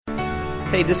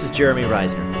Hey, this is Jeremy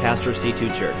Reisner, pastor of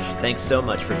C2 Church. Thanks so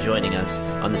much for joining us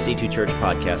on the C2 Church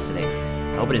podcast today.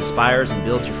 I hope it inspires and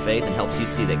builds your faith and helps you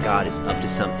see that God is up to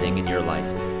something in your life.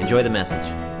 Enjoy the message.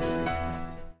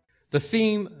 The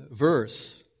theme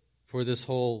verse for this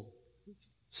whole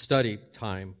study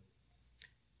time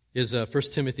is 1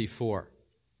 Timothy 4.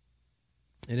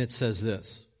 And it says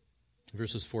this,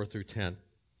 verses 4 through 10.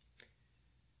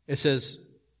 It says,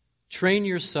 "Train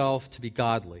yourself to be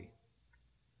godly.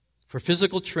 For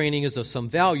physical training is of some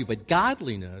value, but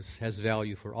godliness has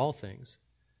value for all things,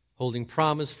 holding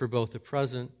promise for both the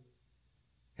present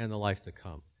and the life to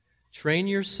come." Train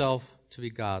yourself to be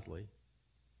godly.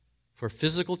 For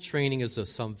physical training is of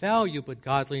some value, but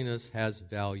godliness has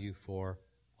value for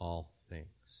all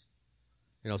things.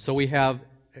 So we have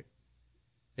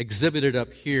exhibited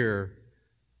up here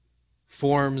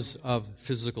forms of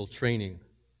physical training.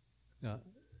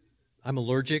 I'm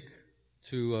allergic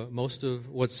to most of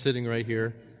what's sitting right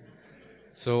here,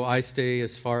 so I stay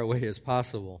as far away as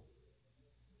possible.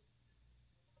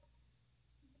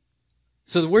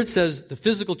 So the word says the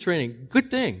physical training,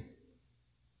 good thing,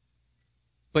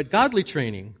 but godly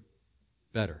training,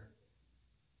 better.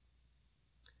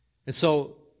 And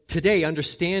so today,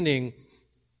 understanding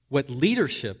what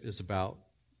leadership is about,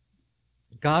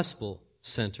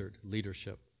 gospel-centered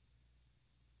leadership.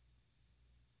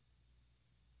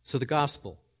 So the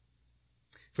gospel.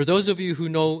 For those of you who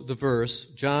know the verse,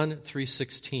 John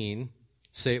 3:16,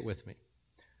 say it with me.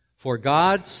 "For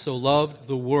God so loved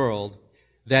the world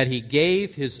that he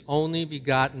gave his only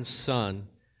begotten Son,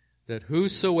 that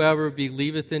whosoever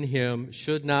believeth in him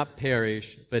should not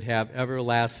perish, but have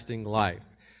everlasting life."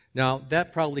 Now,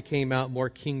 that probably came out more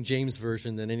King James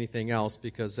Version than anything else,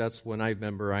 because that's when I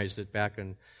memorized it back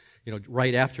in,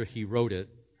 right after he wrote it,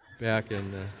 back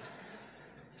in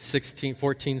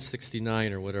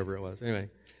 1469 or whatever it was. Anyway.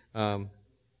 But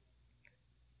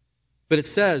it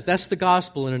says, that's the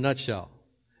gospel in a nutshell.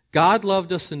 God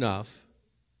loved us enough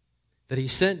that he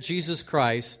sent Jesus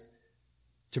Christ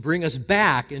to bring us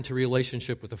back into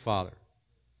relationship with the Father.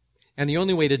 And the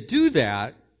only way to do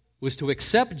that was to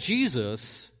accept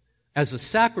Jesus as a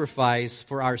sacrifice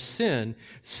for our sin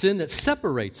that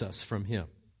separates us from him.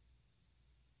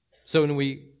 So when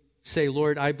we say,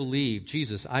 "Lord, I believe,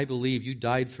 Jesus, I believe you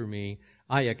died for me.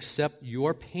 I accept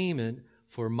your payment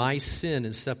for my sin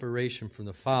and separation from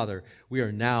the Father," we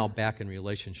are now back in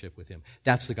relationship with him.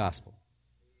 That's the gospel.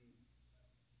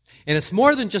 And it's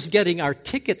more than just getting our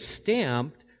ticket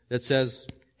stamped that says,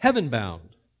 "heaven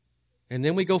bound." And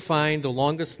then we go find the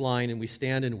longest line and we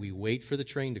stand and we wait for the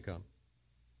train to come.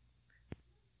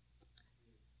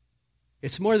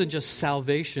 It's more than just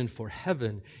salvation for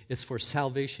heaven. It's for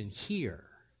salvation here.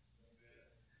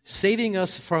 Saving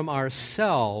us from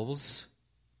ourselves,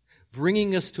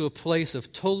 bringing us to a place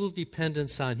of total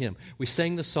dependence on him. We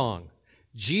sang the song,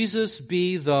 "Jesus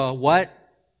be the" what?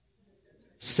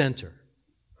 Center.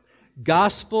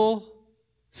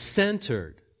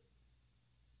 Gospel-centered.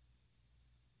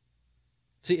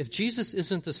 See, if Jesus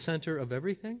isn't the center of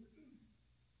everything,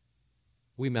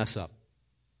 we mess up.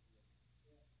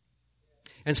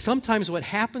 And sometimes what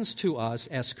happens to us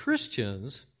as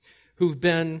Christians who've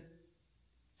been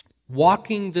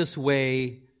walking this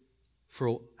way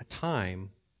for a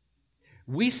time,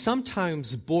 we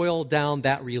sometimes boil down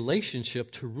that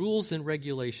relationship to rules and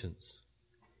regulations.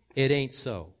 It ain't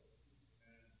so.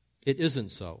 It isn't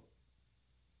so.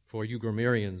 For you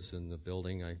grammarians in the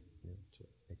building, I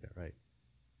make that right.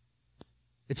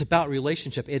 It's about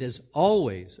relationship. It is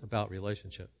always about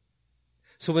relationship.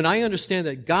 So when I understand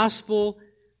that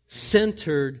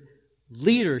gospel-centered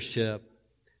leadership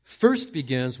first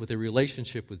begins with a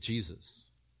relationship with Jesus,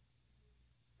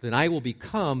 then I will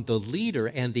become the leader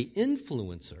and the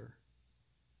influencer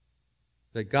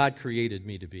that God created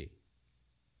me to be.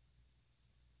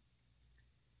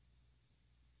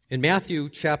 In Matthew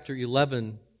chapter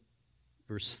 11,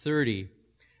 verse 30,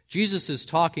 Jesus is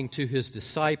talking to his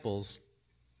disciples,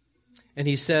 and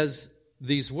he says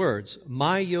these words,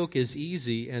 "My yoke is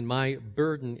easy and my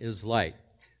burden is light."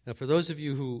 Now, for those of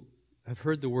you who have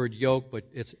heard the word yoke, but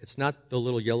it's not the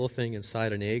little yellow thing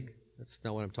inside an egg. That's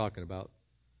not what I'm talking about.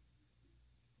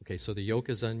 Okay, so the yoke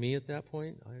is on me at that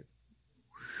point?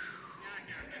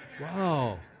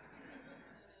 Wow.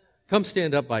 Come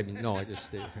stand up by me. No, I just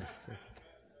stay.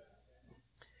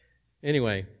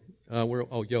 Anyway,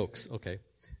 yokes. Okay.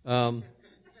 We're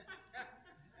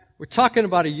talking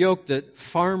about a yoke that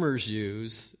farmers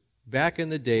use. Back in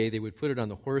the day, they would put it on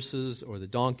the horses or the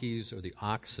donkeys or the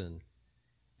oxen.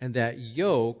 And that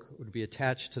yoke would be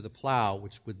attached to the plow,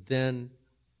 which would then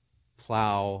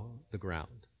plow the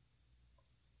ground.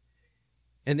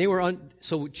 And they were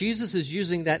so Jesus is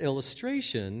using that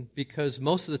illustration because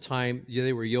most of the time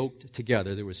they were yoked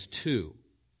together. There was two,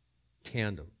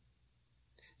 tandem.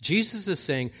 Jesus is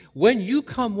saying, when you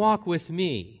come walk with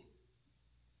me,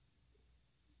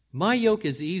 my yoke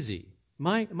is easy.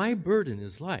 My burden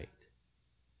is light.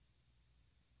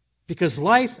 Because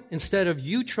life, instead of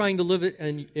you trying to live it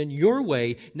in your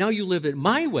way, now you live it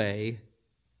my way,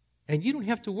 and you don't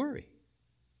have to worry.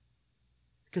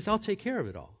 Because I'll take care of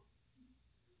it all.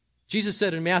 Jesus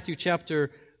said in Matthew chapter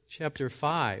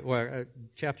 5, or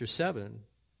chapter 7,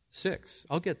 6,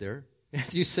 I'll get there,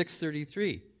 Matthew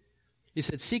 6:33. He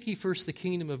said, seek ye first the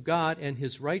kingdom of God and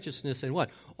his righteousness, and what?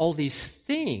 All these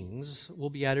things will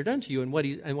be added unto you. And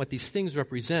what these things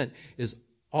represent is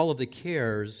all of the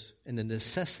cares and the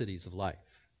necessities of life.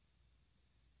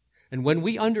 And when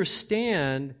we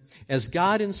understand, as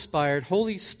God-inspired,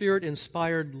 Holy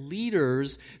Spirit-inspired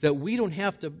leaders, that we don't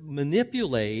have to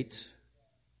manipulate,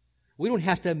 we don't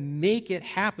have to make it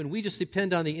happen. We just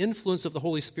depend on the influence of the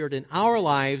Holy Spirit in our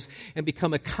lives and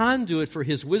become a conduit for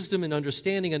his wisdom and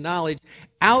understanding and knowledge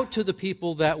out to the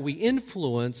people that we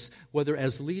influence, whether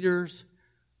as leaders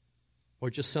or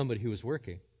just somebody who is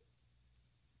working.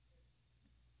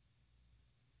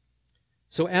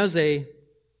 So as a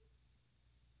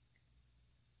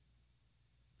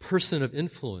person of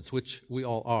influence, which we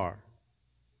all are,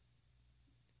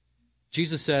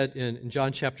 Jesus said in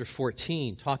John chapter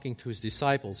 14, talking to his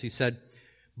disciples, he said,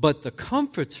 but the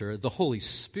Comforter, the Holy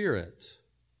Spirit,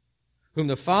 whom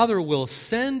the Father will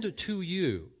send to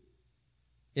you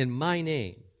in my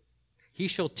name, he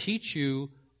shall teach you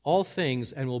all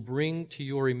things and will bring to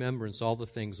your remembrance all the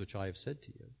things which I have said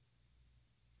to you.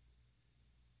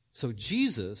 So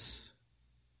Jesus,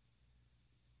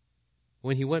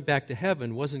 when he went back to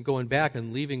heaven, wasn't going back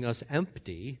and leaving us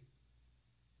empty.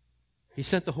 He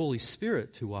sent the Holy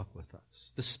Spirit to walk with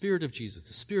us. The Spirit of Jesus,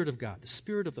 the Spirit of God, the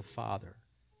Spirit of the Father,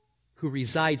 who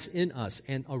resides in us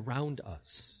and around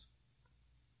us.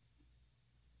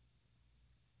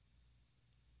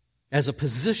 As a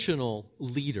positional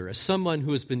leader, as someone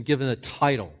who has been given a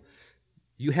title,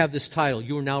 you have this title,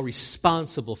 you are now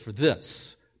responsible for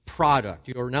this product.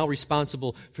 You are now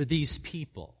responsible for these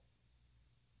people.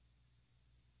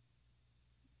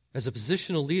 As a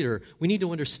positional leader, we need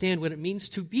to understand what it means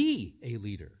to be a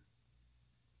leader.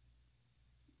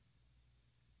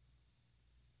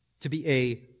 To be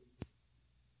a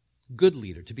good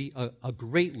leader, to be a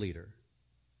great leader,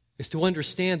 is to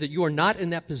understand that you are not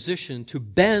in that position to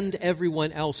bend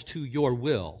everyone else to your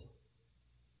will.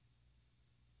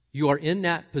 You are in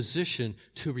that position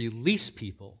to release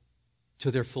people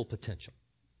to their full potential.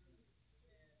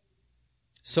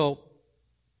 So,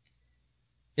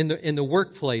 in the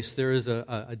workplace, there is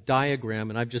a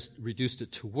diagram, and I've just reduced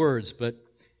it to words, but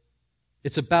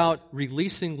it's about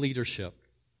releasing leadership.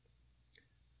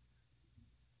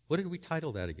 What did we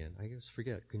title that again? I just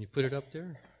forget. Can you put it up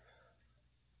there?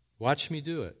 Watch me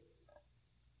do it.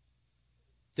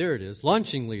 There it is.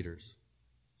 Launching leaders.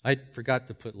 I forgot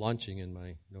to put launching in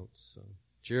my notes. So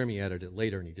Jeremy added it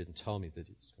later, and he didn't tell me that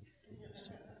he was going to do this.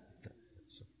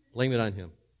 So blame it on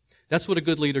him. That's what a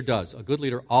good leader does. A good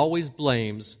leader always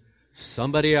blames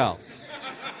somebody else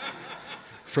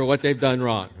for what they've done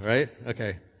wrong, right?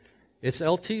 Okay. It's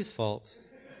LT's fault.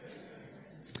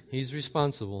 He's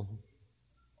responsible.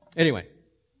 Anyway.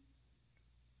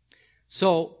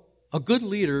 So, a good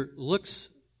leader looks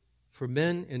for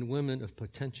men and women of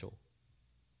potential.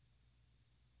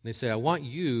 They say, I want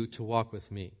you to walk with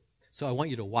me. So I want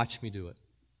you to watch me do it.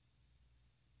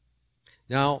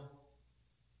 Now,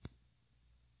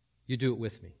 you do it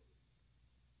with me.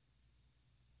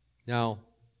 Now,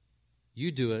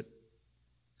 you do it,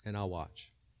 and I'll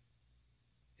watch.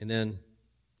 And then,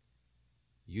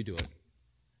 you do it,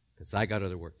 because I got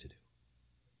other work to do.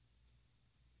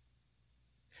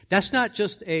 That's not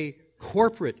just a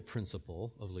corporate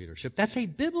principle of leadership. That's a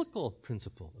biblical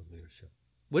principle of leadership.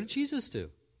 What did Jesus do?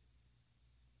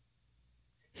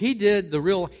 He did the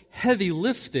real heavy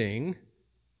lifting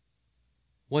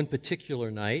one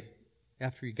particular night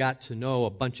after he got to know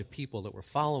a bunch of people that were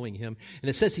following him. And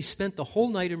it says he spent the whole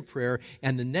night in prayer,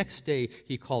 and the next day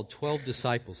he called 12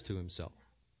 disciples to himself.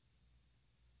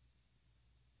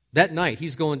 That night,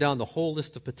 he's going down the whole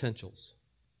list of potentials.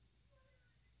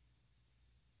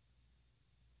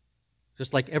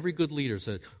 Just like every good leader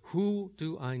said, who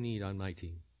do I need on my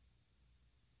team?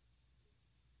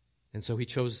 And so he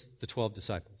chose the 12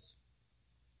 disciples.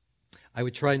 I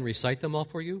would try and recite them all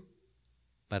for you,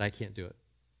 but I can't do it.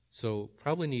 So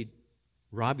probably need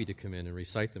Robbie to come in and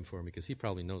recite them for me because he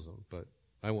probably knows them, but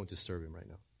I won't disturb him right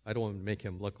now. I don't want to make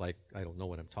him look like I don't know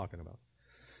what I'm talking about.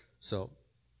 So,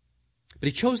 But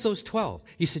he chose those 12.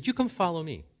 He said, you come follow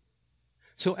me.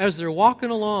 So as they're walking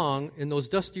along in those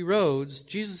dusty roads,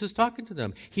 Jesus is talking to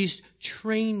them. He's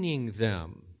training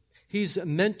them. He's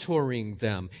mentoring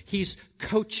them. He's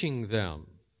coaching them.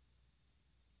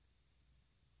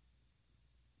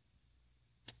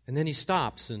 And then he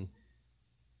stops and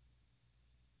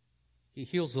he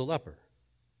heals the leper.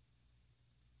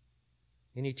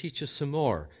 And he teaches some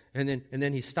more. And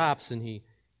then he stops and he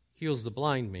heals the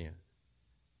blind man.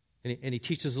 And he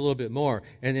teaches a little bit more.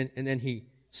 And then he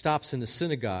stops in the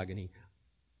synagogue and he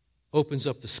opens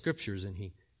up the scriptures and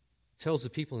he tells the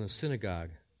people in the synagogue,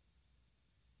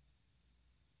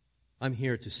 I'm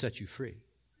here to set you free.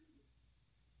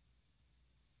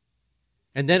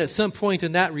 And then at some point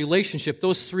in that relationship,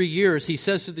 those 3 years, he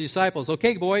says to the disciples,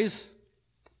 okay, boys,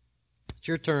 it's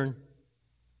your turn.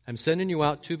 I'm sending you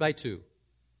out 2 by 2.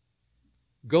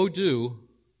 Go do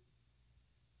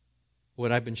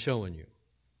what I've been showing you.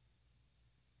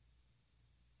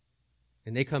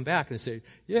 And they come back and say,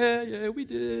 yeah, we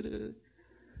did it.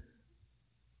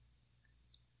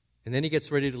 And then he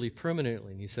gets ready to leave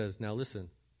permanently, and he says, now listen,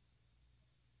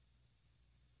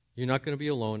 you're not going to be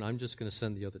alone. I'm just going to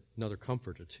send another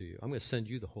comforter to you. I'm going to send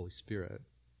you the Holy Spirit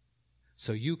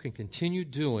so you can continue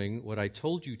doing what I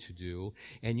told you to do,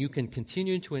 and you can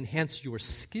continue to enhance your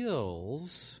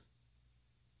skills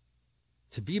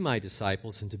to be my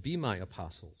disciples and to be my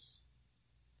apostles.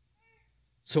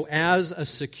 So as a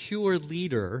secure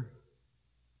leader,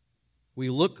 we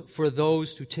look for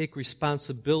those to take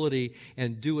responsibility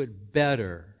and do it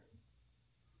better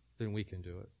than we can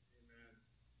do it.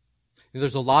 And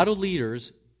there's a lot of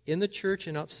leaders in the church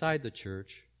and outside the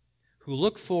church who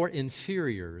look for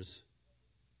inferiors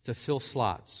to fill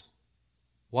slots.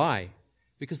 Why?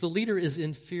 Because the leader is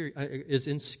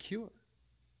insecure.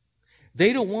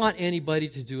 They don't want anybody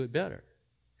to do it better.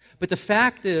 But the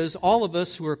fact is, all of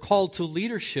us who are called to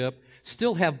leadership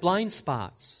still have blind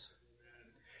spots.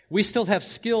 We still have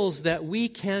skills that we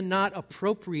cannot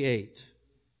appropriate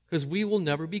because we will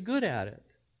never be good at it.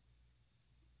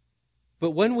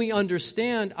 But when we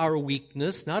understand our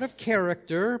weakness, not of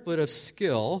character, but of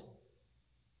skill,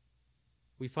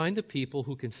 we find the people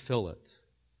who can fill it.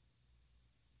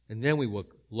 And then we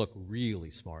look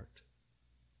really smart.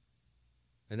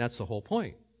 And that's the whole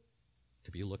point,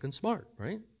 to be looking smart,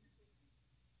 right?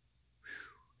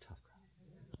 Tough crowd.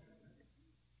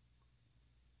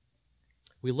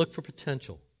 We look for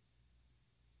potential.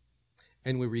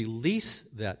 And we release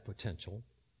that potential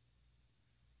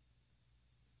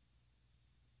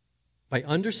by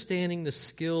understanding the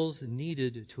skills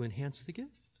needed to enhance the gift.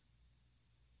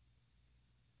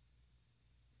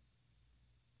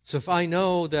 So if I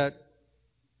know that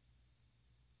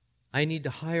I need to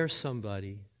hire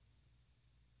somebody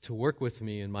to work with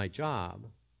me in my job,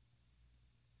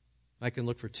 I can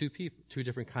look for two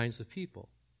different kinds of people.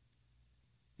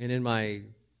 And in my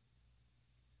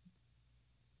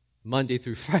Monday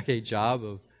through Friday job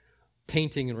of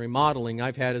painting and remodeling,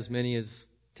 I've had as many as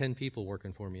 10 people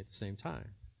working for me at the same time.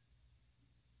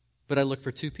 But I look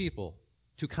for two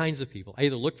kinds of people. I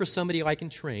either look for somebody who I can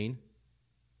train,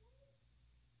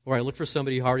 or I look for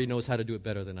somebody who already knows how to do it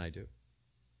better than I do.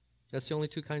 That's the only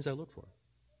two kinds I look for.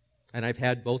 And I've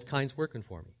had both kinds working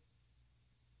for me.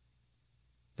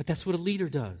 But that's what a leader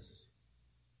does.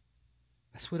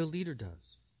 That's what a leader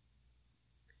does.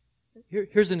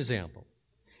 Here's an example.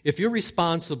 If you're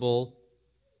responsible,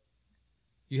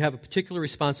 you have a particular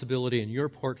responsibility in your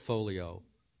portfolio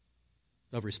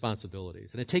of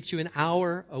responsibilities, and it takes you an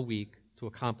hour a week to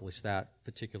accomplish that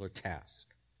particular task.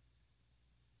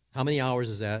 How many hours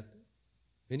is that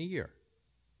in a year?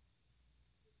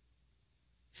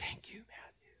 Thank you,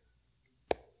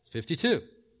 Matthew. It's 52.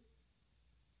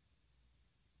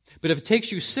 But if it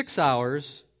takes you 6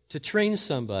 hours to train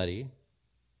somebody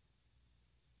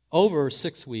over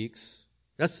 6 weeks,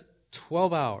 that's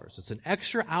 12 hours. It's an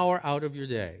extra hour out of your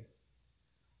day.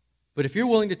 But if you're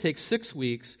willing to take 6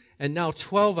 weeks and now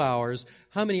 12 hours,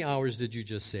 how many hours did you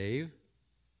just save?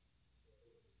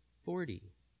 40.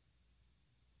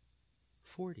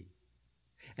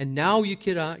 And now you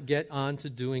can get on to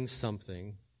doing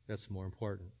something that's more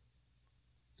important.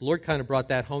 The Lord kind of brought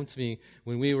that home to me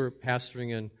when we were pastoring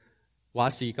in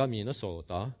Waseca,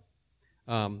 Minnesota.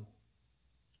 I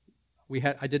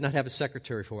did not have a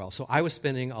secretary for a while, so I was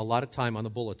spending a lot of time on the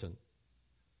bulletin.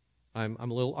 I'm a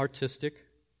little artistic,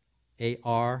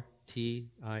 artistic,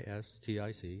 a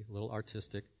little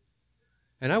artistic.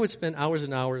 And I would spend hours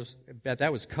and hours,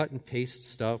 that was cut and paste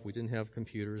stuff. We didn't have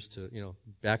computers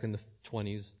back in the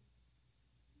 20s,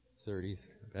 30s.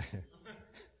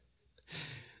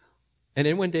 And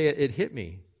then one day it hit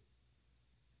me.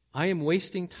 I am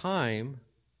wasting time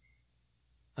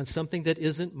on something that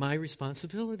isn't my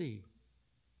responsibility.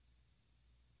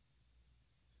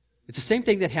 It's the same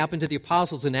thing that happened to the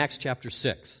apostles in Acts chapter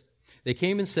 6. They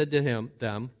came and said to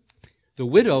them, the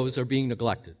widows are being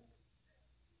neglected.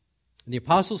 And the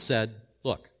apostles said,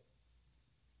 look,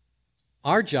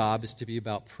 our job is to be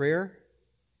about prayer,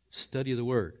 study of the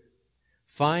Word.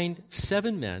 Find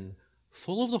 7 men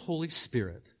full of the Holy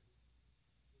Spirit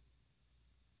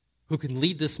who can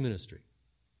lead this ministry.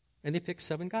 And they picked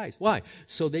 7 guys. Why?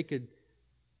 So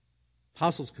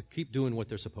apostles could keep doing what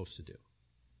they're supposed to do.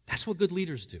 That's what good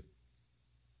leaders do.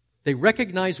 They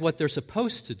recognize what they're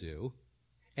supposed to do,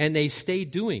 and they stay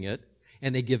doing it,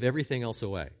 and they give everything else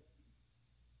away.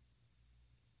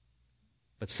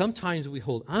 But sometimes we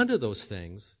hold on to those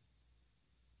things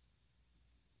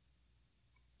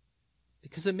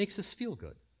because it makes us feel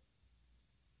good.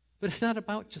 But it's not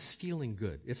about just feeling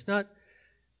good. It's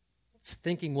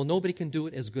thinking, well, nobody can do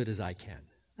it as good as I can.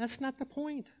 That's not the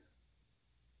point.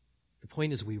 The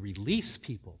point is we release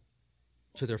people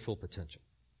to their full potential.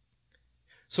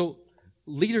 So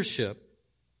leadership,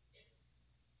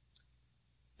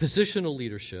 positional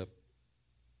leadership,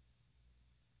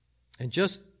 and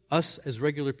just us as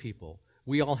regular people,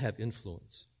 we all have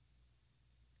influence.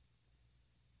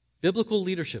 Biblical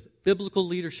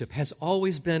leadership has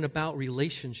always been about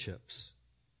relationships,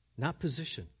 not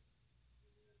position.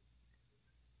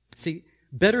 See,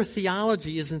 better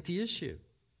theology isn't the issue.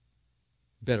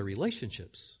 Better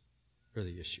relationships are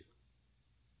the issue.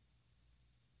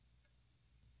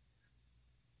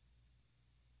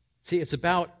 See, it's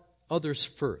about others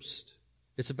first.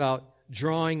 It's about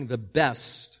drawing the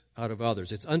best out of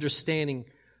others. It's understanding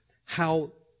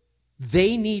how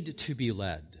they need to be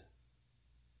led.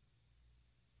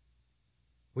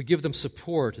 We give them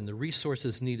support and the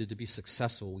resources needed to be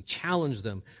successful. We challenge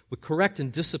them. We correct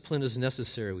and discipline as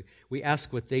necessary. We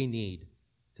ask what they need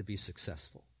to be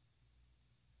successful.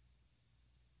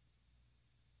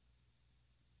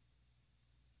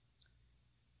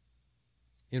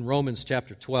 In Romans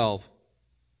chapter 12,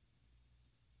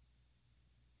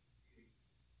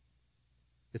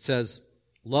 it says,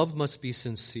 love must be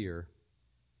sincere.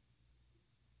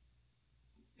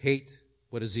 Hate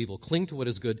what is evil. Cling to what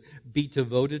is good. Be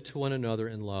devoted to one another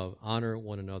in love. Honor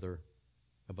one another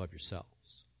above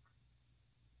yourselves.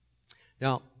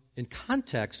 Now, in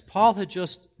context, Paul had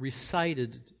just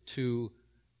recited to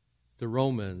the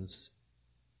Romans,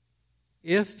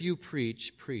 if you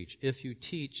preach, preach. If you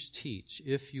teach, teach.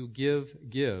 If you give,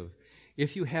 give.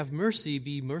 If you have mercy,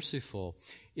 be merciful.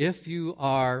 If you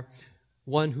are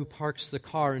one who parks the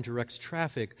car and directs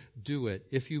traffic, do it.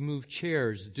 If you move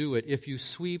chairs, do it. If you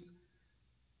sweep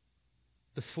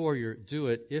the foyer, do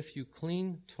it. If you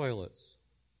clean toilets,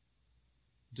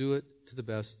 do it to the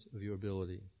best of your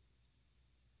ability.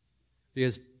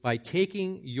 Because by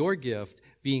taking your gift,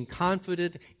 being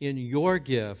confident in your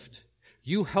gift,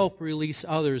 you help release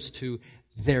others to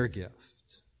their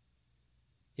gift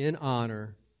in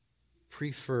honor,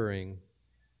 preferring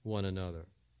one another.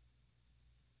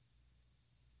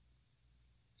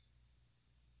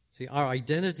 See, our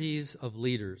identities of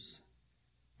leaders,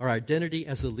 our identity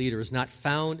as a leader is not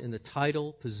found in the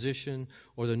title, position,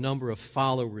 or the number of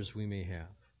followers we may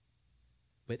have,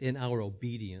 but in our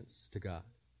obedience to God.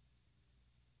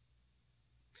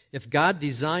 If God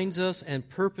designs us and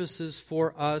purposes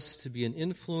for us to be an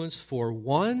influence for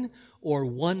 1 or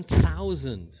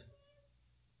 1,000,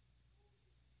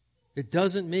 it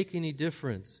doesn't make any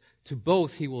difference. To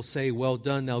both he will say, well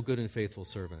done, thou good and faithful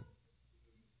servant.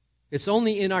 It's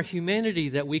only in our humanity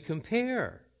that we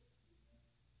compare.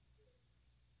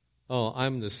 Oh,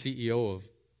 I'm the CEO of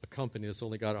a company that's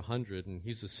only got 100, and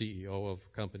he's the CEO of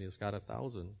a company that's got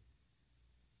 1,000.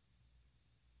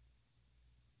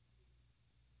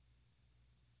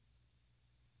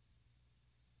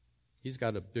 He's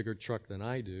got a bigger truck than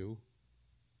I do.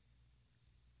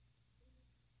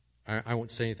 I won't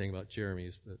say anything about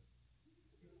Jeremy's, but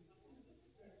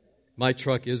my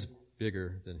truck is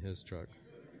bigger than his truck.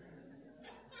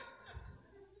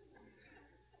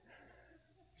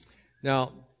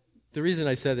 Now, the reason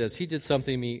I said this, he did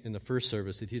something to me in the first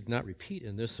service that he did not repeat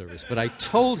in this service, but I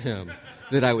told him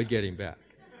that I would get him back.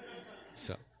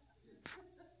 So,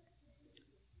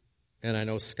 and I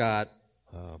know Scott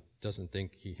doesn't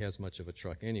think he has much of a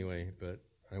truck anyway, but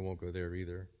I won't go there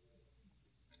either.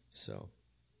 So,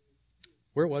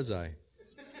 where was I?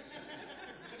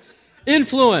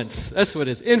 Influence. That's what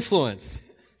it is. Influence.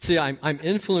 See, I'm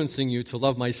influencing you to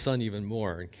love my son even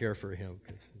more and care for him.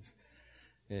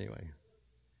 Anyway,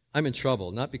 I'm in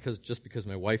trouble, not just because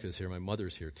my wife is here, my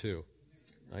mother's here too.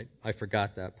 I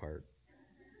forgot that part.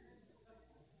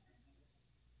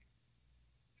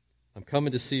 I'm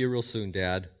coming to see you real soon,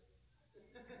 Dad.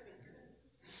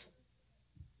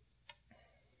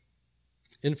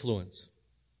 Influence.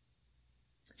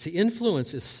 See,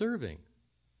 influence is serving.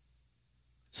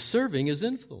 Serving is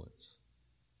influence.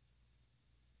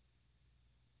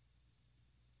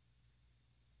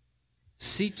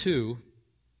 C2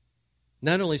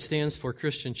 not only stands for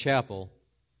Christian Chapel,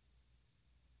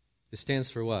 it stands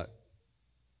for what?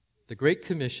 The Great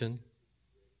Commission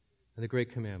and the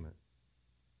Great Commandment.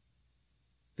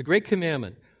 The Great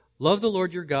Commandment, love the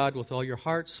Lord your God with all your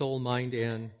heart, soul, mind,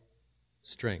 and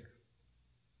strength.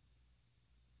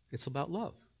 It's about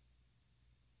love.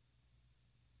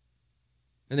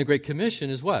 And the Great Commission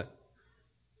is what?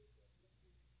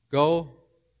 Go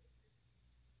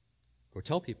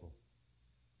tell people.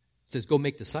 It says go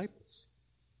make disciples.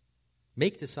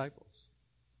 Make disciples.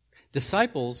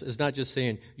 Disciples is not just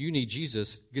saying, you need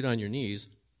Jesus, get on your knees,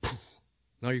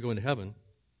 now you're going to heaven.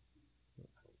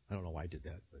 I don't know why I did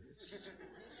that, but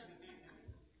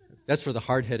that's for the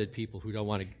hard-headed people who don't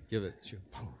want to give it.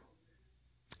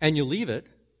 And you leave it.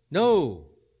 No.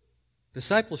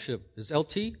 Discipleship is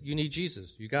LT, you need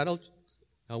Jesus. You got to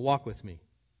now walk with me.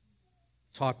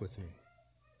 Talk with me.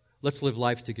 Let's live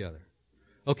life together.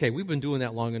 Okay, we've been doing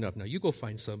that long enough. Now you go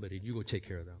find somebody and you go take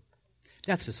care of them.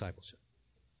 That's discipleship.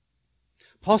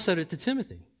 Paul said it to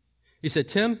Timothy. He said,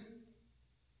 Tim,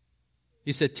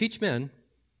 he said, teach men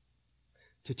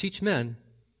to teach men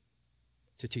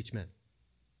to teach men.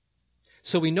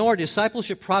 So we know our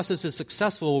discipleship process is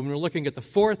successful when we're looking at the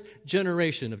fourth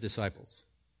generation of disciples.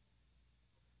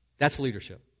 That's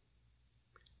leadership.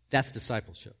 That's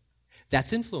discipleship.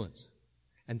 That's influence.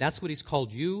 And that's what he's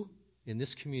called you in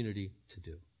this community to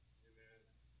do.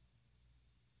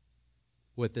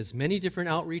 With as many different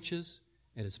outreaches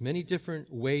and as many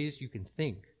different ways you can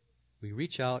think, we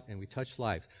reach out and we touch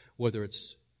lives. Whether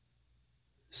it's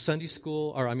Sunday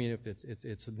school, or if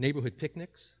it's neighborhood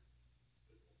picnics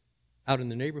out in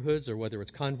the neighborhoods, or whether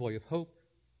it's Convoy of Hope,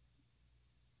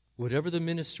 whatever the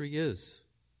ministry is,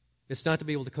 it's not to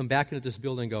be able to come back into this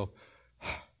building and go,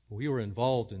 we were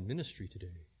involved in ministry today.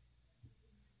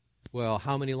 Well,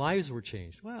 how many lives were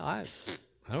changed? Well, I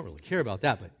don't really care about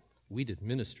that, but we did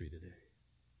ministry today.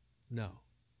 No,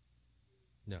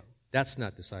 that's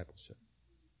not discipleship.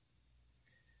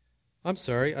 I'm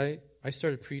sorry, I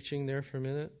started preaching there for a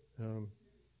minute.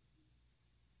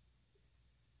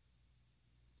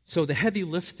 So the heavy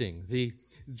lifting,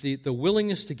 the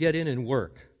willingness to get in and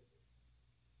work.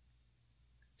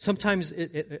 Sometimes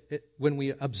when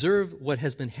we observe what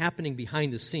has been happening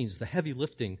behind the scenes, the heavy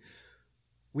lifting,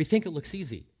 we think it looks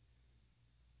easy.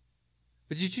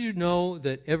 But did you know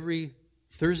that every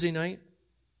Thursday night,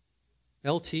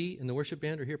 LT and the worship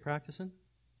band are here practicing?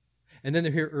 And then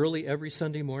they're here early every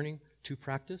Sunday morning to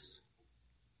practice?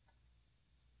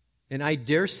 And I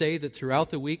dare say that throughout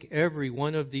the week, every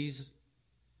one of these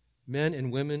men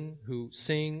and women who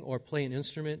sing or play an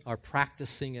instrument are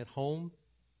practicing at home.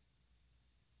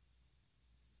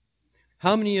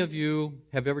 How many of you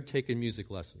have ever taken music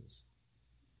lessons?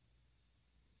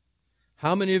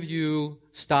 How many of you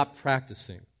stopped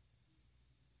practicing?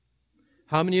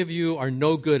 How many of you are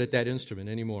no good at that instrument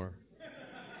anymore?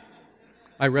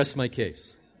 I rest my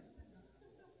case.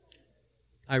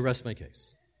 I rest my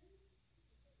case.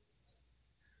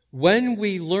 When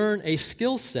we learn a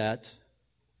skill set,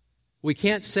 we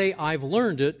can't say, I've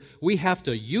learned it. We have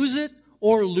to use it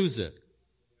or lose it.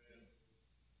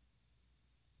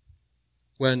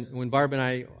 When Barb and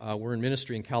I were in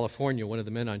ministry in California, one of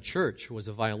the men on church was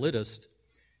a violinist.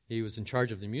 He was in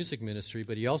charge of the music ministry,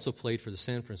 but he also played for the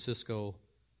San Francisco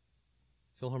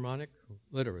Philharmonic,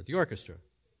 whatever, the orchestra,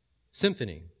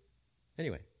 symphony.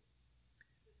 Anyway.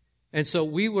 And so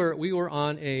we were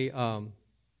on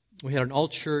we had an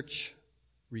all-church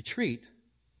retreat,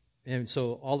 and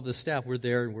so all of the staff were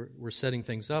there, and we're setting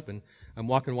things up, and I'm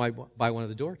walking by one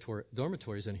of the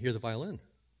dormitories and hear the violin.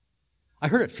 I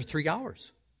heard it for 3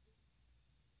 hours.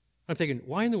 I'm thinking,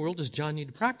 why in the world does John need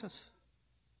to practice?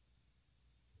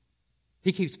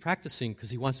 He keeps practicing because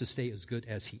he wants to stay as good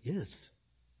as he is.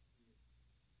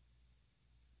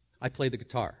 I play the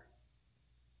guitar.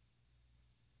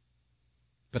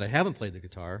 But I haven't played the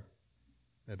guitar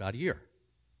in about a year.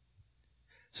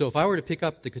 So if I were to pick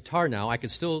up the guitar now,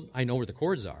 I know where the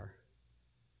chords are,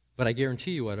 but I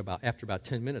guarantee you after about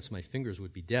 10 minutes, my fingers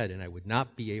would be dead and I would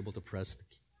not be able to press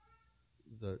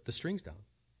the strings down.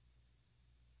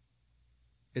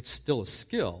 It's still a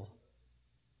skill.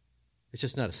 It's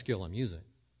just not a skill I'm using.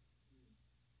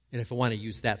 And if I want to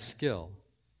use that skill,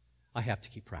 I have to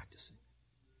keep practicing.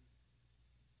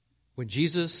 When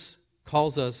Jesus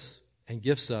calls us and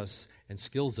gifts us and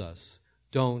skills us,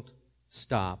 don't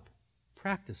stop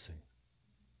practicing.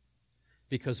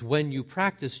 Because when you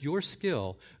practice your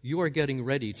skill, you are getting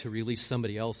ready to release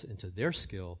somebody else into their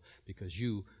skill because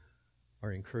you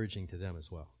are encouraging to them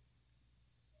as well.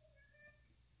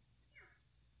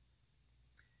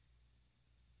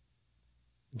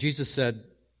 Jesus said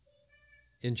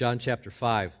in John chapter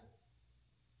 5,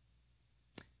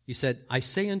 he said, I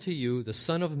say unto you, the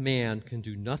Son of Man can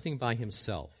do nothing by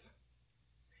himself.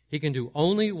 He can do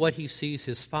only what he sees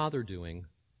his Father doing,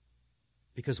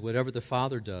 because whatever the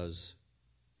Father does,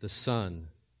 the Son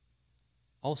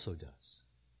also does.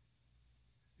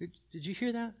 Did you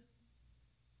hear that?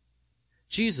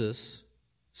 Jesus,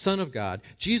 Son of God,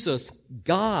 Jesus,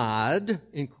 God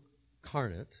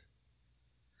incarnate,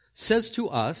 says to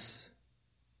us,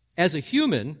 as a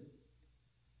human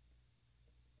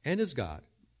and as God,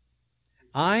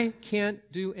 I can't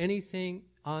do anything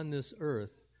on this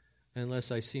earth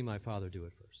unless I see my Father do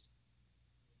it first.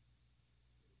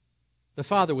 The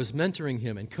Father was mentoring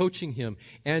him and coaching him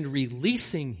and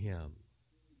releasing him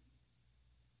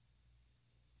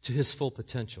to his full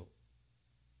potential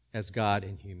as God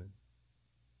and human.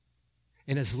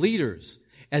 And as leaders,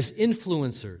 as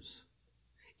influencers,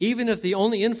 even if the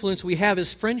only influence we have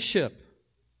is friendship,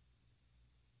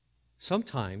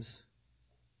 sometimes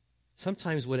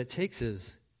what it takes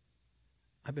is,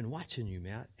 I've been watching you,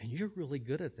 Matt, and you're really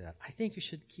good at that. I think you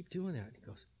should keep doing that. And he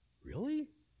goes, really?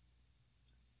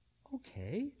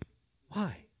 Okay.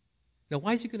 Why? Now,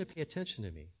 why is he going to pay attention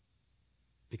to me?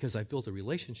 Because I've built a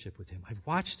relationship with him. I've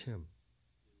watched him.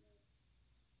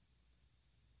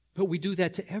 But we do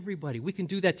that to everybody. We can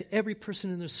do that to every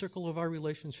person in the circle of our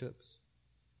relationships.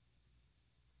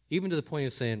 Even to the point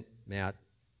of saying, Matt,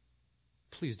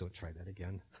 please don't try that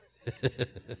again.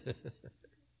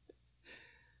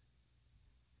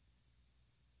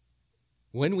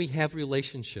 When we have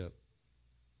relationship,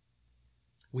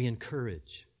 we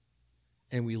encourage,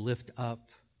 and we lift up,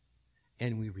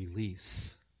 and we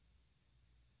release.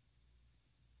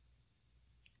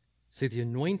 See, the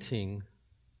anointing,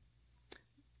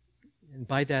 and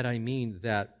by that I mean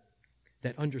that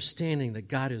understanding that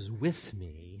God is with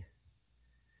me,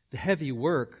 the heavy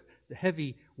work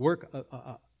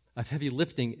of heavy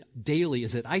lifting daily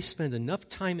is that I spend enough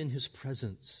time in His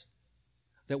presence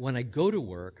that when I go to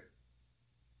work,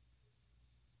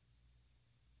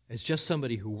 as just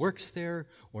somebody who works there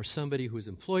or somebody who is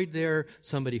employed there,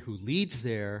 somebody who leads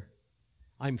there,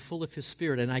 I'm full of His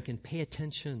Spirit and I can pay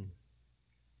attention.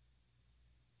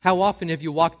 How often have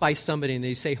you walked by somebody and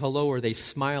they say hello or they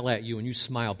smile at you and you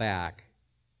smile back?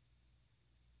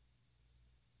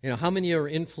 You know, how many are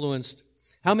influenced?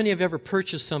 How many have ever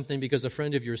purchased something because a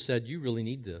friend of yours said, you really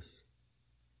need this?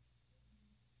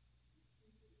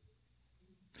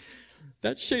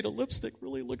 That shade of lipstick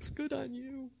really looks good on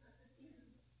you.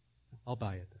 I'll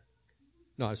buy it.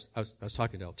 No, I was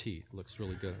talking to LT. It looks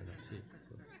really good on LT.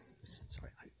 So, sorry.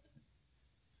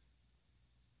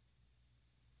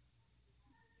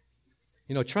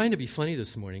 You know, trying to be funny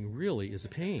this morning really is a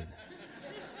pain.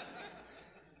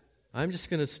 I'm just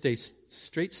going to stay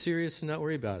straight serious and not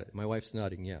worry about it. My wife's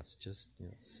nodding yes. Just,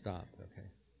 stop. Okay.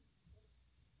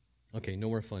 Okay, no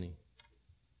more funny.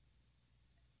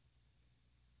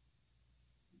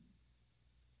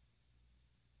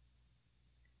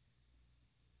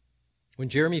 When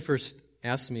Jeremy first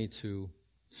asked me to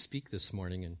speak this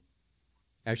morning, and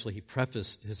actually he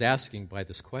prefaced his asking by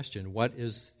this question, what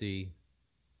is the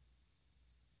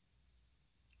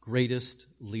greatest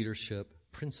leadership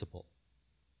principle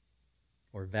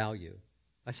or value?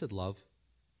 I said love.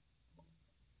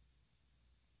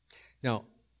 Now,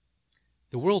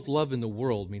 the word love in the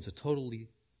world means a totally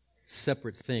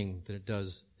separate thing than it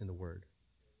does in the Word.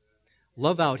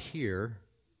 Love out here,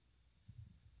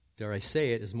 dare I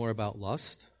say it, is more about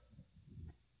lust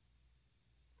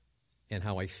and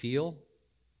how I feel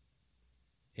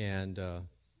and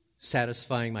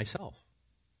satisfying myself.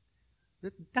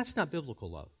 That's not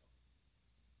biblical love.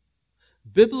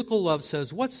 Biblical love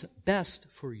says, what's best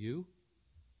for you?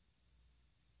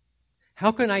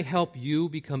 How can I help you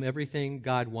become everything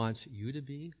God wants you to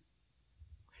be?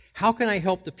 How can I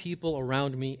help the people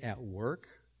around me at work?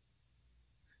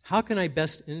 How can I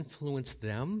best influence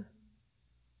them?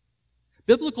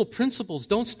 Biblical principles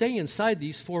don't stay inside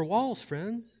these four walls,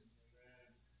 friends.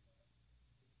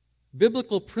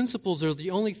 Biblical principles are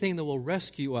the only thing that will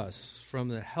rescue us from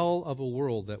the hell of a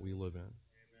world that we live in.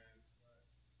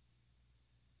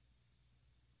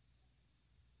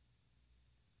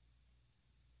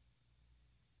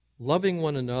 Loving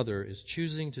one another is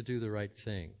choosing to do the right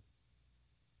thing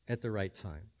at the right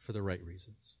time for the right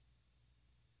reasons.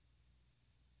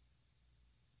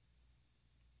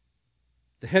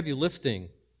 The heavy lifting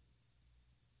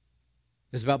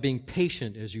It's about being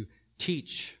patient as you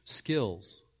teach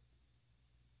skills.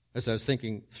 As I was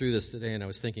thinking through this today, and I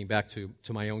was thinking back to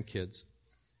my own kids,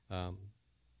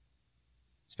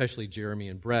 especially Jeremy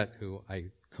and Brett, who I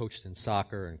coached in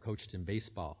soccer and coached in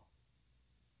baseball.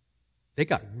 They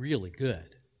got really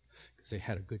good because they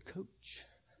had a good coach.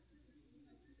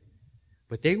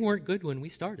 But they weren't good when we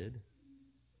started.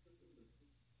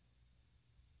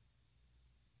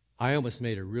 I almost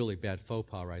made a really bad faux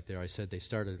pas right there. I said they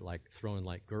started like throwing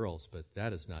like girls, but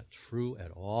that is not true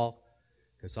at all.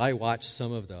 Because I watched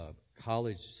some of the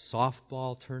college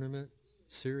softball tournament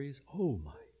series. Oh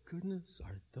my goodness,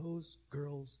 are those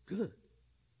girls good?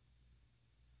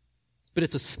 But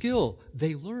it's a skill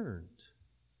they learned.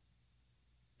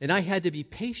 And I had to be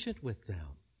patient with them.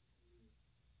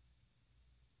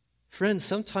 Friends,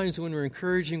 sometimes when we're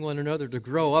encouraging one another to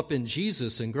grow up in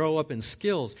Jesus and grow up in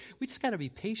skills, we just got to be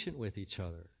patient with each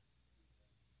other.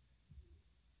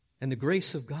 And the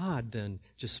grace of God then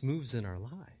just moves in our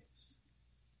lives.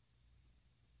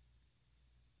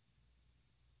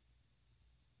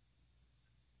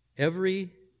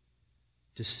 Every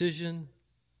decision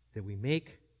that we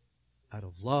make out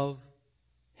of love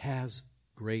has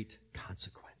great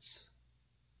consequence.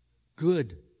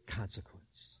 Good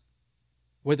consequence.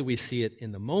 Whether we see it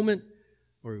in the moment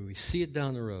or we see it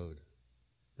down the road,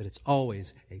 but it's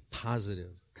always a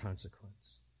positive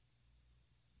consequence.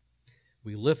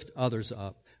 We lift others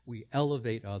up. We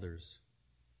elevate others.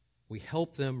 We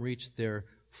help them reach their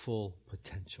full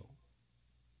potential.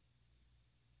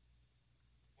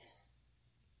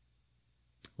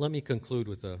 Let me conclude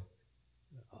with a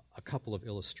couple of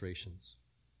illustrations.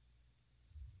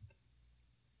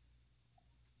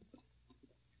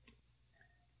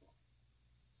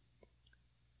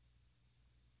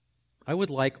 I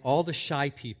would like all the shy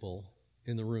people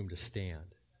in the room to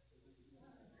stand.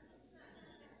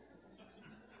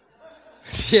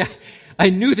 Yeah,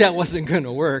 I knew that wasn't going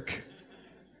to work.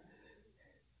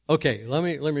 Okay, let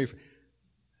me.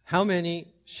 How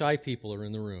many shy people are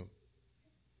in the room?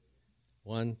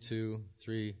 1, 2,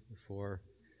 3, 4.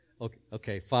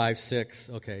 Okay, 5, 6.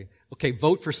 Okay,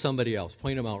 vote for somebody else.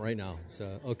 Point them out right now.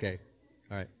 So, okay,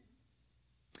 all right.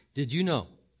 Did you know,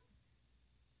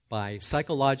 by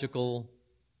psychological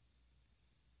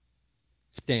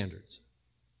standards,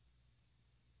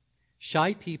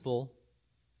 shy people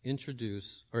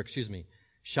influence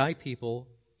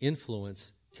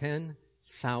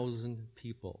 10,000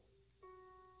 people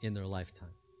in their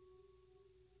lifetime.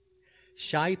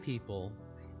 Shy people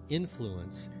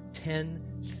influence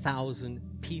 10,000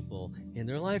 people in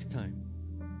their lifetime.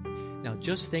 Now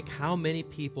just think how many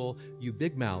people you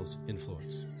big mouths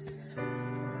influence.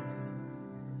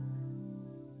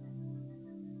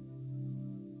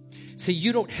 See,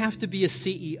 you don't have to be a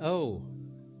CEO.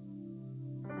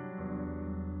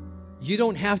 You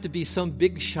don't have to be some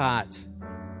big shot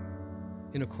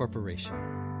in a corporation.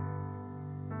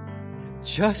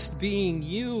 Just being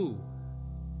you,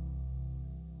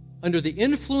 under the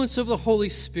influence of the Holy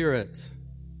Spirit,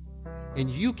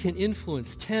 and you can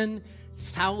influence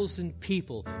 10,000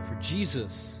 people for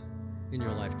Jesus in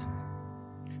your lifetime.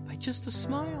 By just a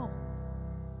smile.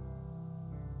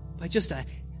 By just a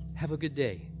have a good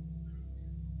day.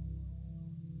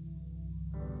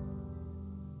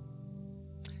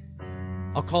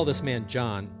 I'll call this man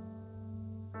John.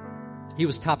 He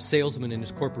was top salesman in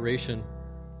his corporation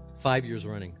 5 years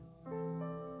running.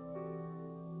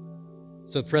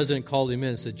 So the president called him in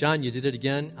and said, John, you did it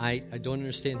again. I don't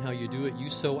understand how you do it. You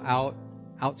so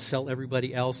outsell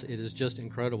everybody else. It is just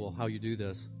incredible how you do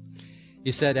this.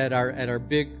 He said, at our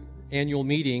big annual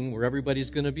meeting where everybody's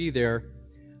going to be there,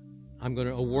 I'm going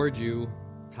to award you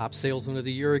top salesman of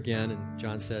the year again. And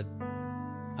John said,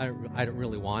 I don't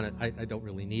really want it. I don't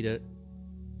really need it.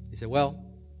 He said, well,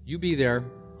 you be there.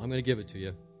 I'm going to give it to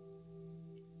you.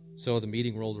 So the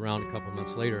meeting rolled around a couple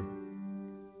months later.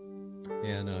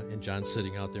 And John's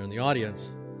sitting out there in the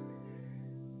audience.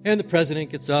 And the president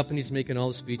gets up and he's making all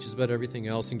the speeches about everything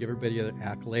else and give everybody other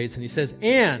accolades. And he says,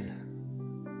 and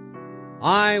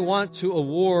I want to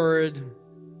award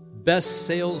Best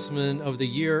Salesman of the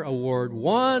Year award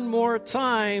one more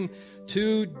time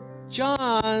to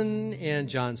John. And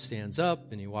John stands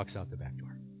up and he walks out the back door.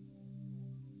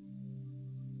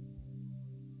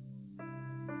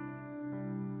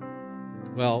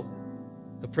 Well,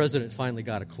 the president finally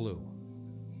got a clue.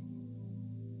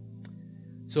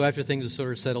 So after things had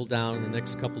sort of settled down in the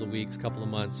next couple of weeks, couple of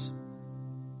months,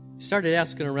 he started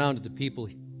asking around to the people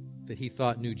that he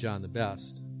thought knew John the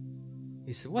best.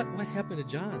 He said, what happened to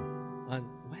John? What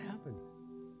happened?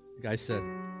 The guy said,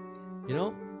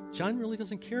 John really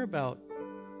doesn't care about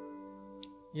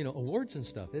awards and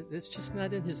stuff. It's just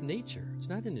not in his nature. It's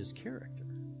not in his character.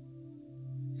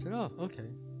 I said, oh, okay.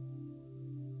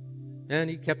 And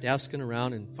he kept asking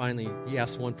around, and finally he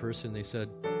asked one person, they said,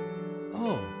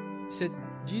 oh, he said,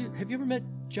 have you ever met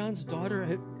John's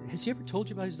daughter? Has he ever told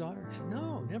you about his daughter? I said,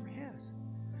 no, never has.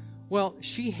 Well,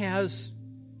 she has,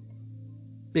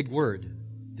 big word,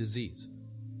 disease.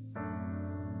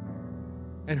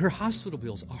 And her hospital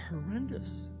bills are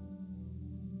horrendous.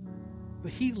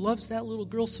 But he loves that little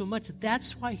girl so much.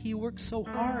 That's why he works so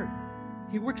hard.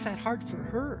 He works that hard for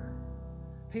her.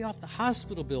 Pay off the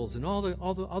hospital bills and all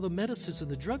the medicines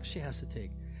and the drugs she has to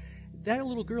take. That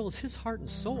little girl is his heart and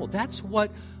soul. That's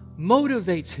what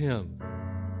motivates him.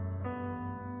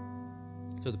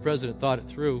 So the president thought it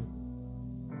through.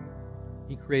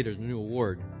 He created a new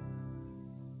award.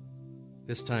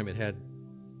 This time it had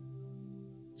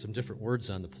some different words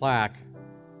on the plaque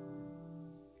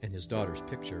and his daughter's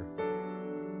picture.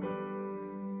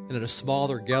 And at a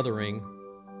smaller gathering,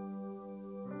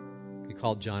 he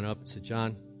called John up and said,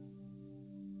 John,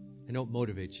 I know it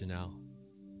motivates you now.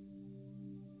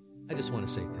 I just want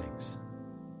to say thanks.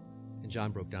 And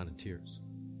John broke down in tears.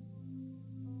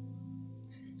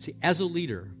 See, as a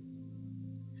leader,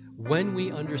 when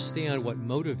we understand what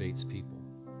motivates people,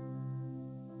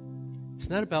 it's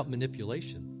not about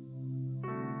manipulation.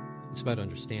 It's about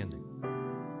understanding.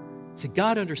 See,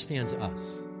 God understands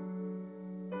us.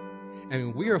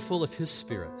 And we are full of His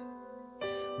Spirit.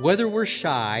 Whether we're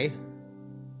shy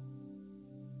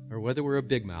or whether we're a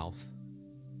big mouth,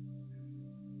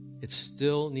 it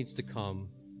still needs to come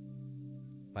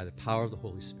by the power of the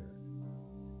Holy Spirit.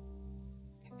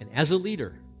 And as a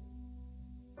leader,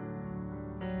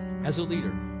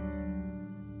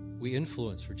 we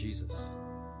influence for Jesus.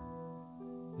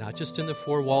 Not just in the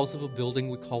four walls of a building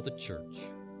we call the church.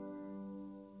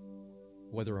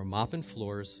 Whether we're mopping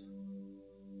floors,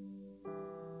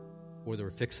 whether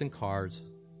we're fixing cars,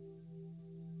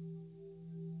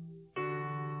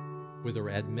 whether we're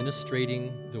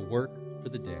administrating the work for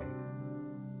the day.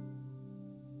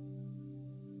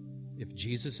 If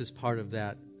Jesus is part of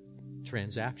that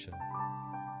transaction,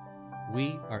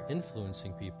 we are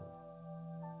influencing people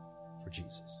for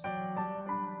Jesus.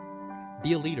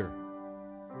 Be a leader.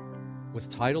 With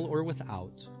title or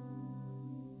without,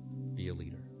 be a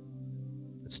leader.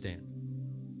 Let's stand.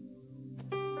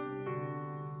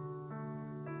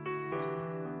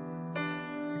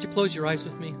 Would you close your eyes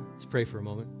with me? Let's pray for a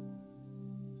moment.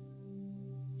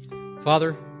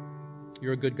 Father,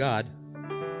 you're a good God.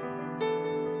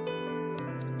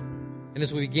 And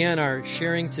as we began our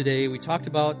sharing today, we talked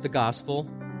about the gospel,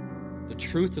 the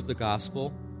truth of the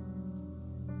gospel,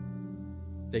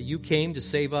 that you came to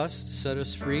save us, to set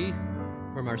us free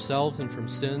from ourselves and from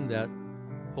sin that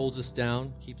holds us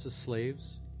down, keeps us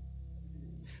slaves.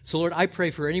 So, Lord, I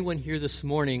pray for anyone here this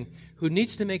morning who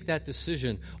needs to make that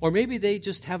decision, or maybe they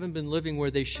just haven't been living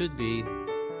where they should be,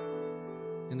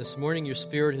 and this morning your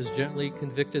Spirit has gently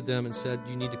convicted them and said,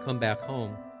 you need to come back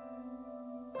home.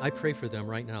 I pray for them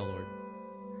right now, Lord,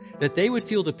 that they would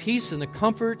feel the peace and the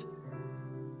comfort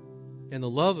and the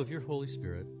love of your Holy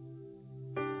Spirit.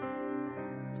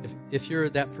 If you're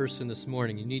that person this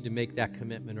morning, you need to make that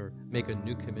commitment or make a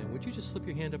new commitment. Would you just slip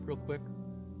your hand up real quick?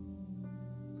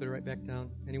 Put it right back down.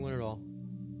 Anyone at all?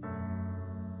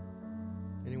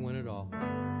 Anyone at all?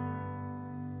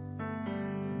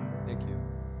 Thank you.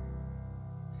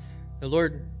 Now,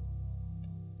 Lord,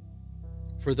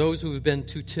 for those who have been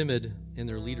too timid in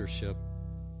their leadership,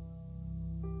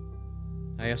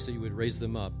 I ask that you would raise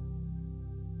them up.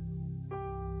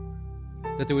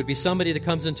 That there would be somebody that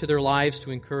comes into their lives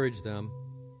to encourage them.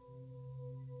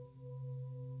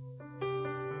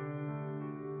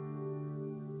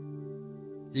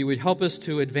 That you would help us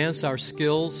to advance our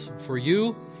skills for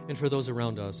you and for those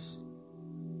around us.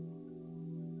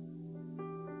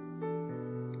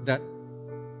 That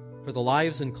for the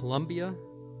lives in Colombia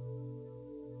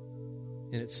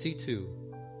and at C2,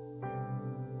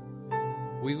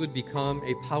 we would become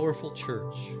a powerful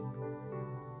church,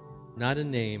 not in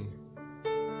name,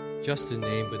 just in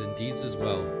name, but in deeds as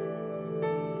well.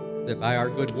 That by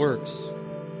our good works,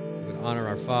 we would honor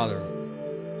our Father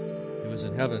who is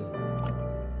in heaven.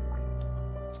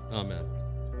 Amen.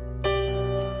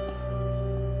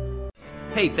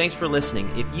 Hey, thanks for listening.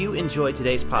 If you enjoyed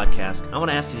today's podcast, I want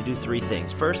to ask you to do 3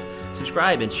 things. First,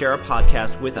 subscribe and share our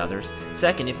podcast with others.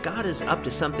 Second, if God is up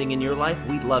to something in your life,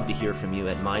 we'd love to hear from you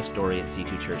at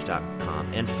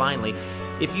mystory@c2church.com. And finally,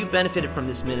 if you benefited from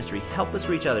this ministry, help us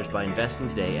reach others by investing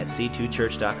today at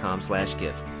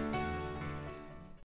c2church.com/give.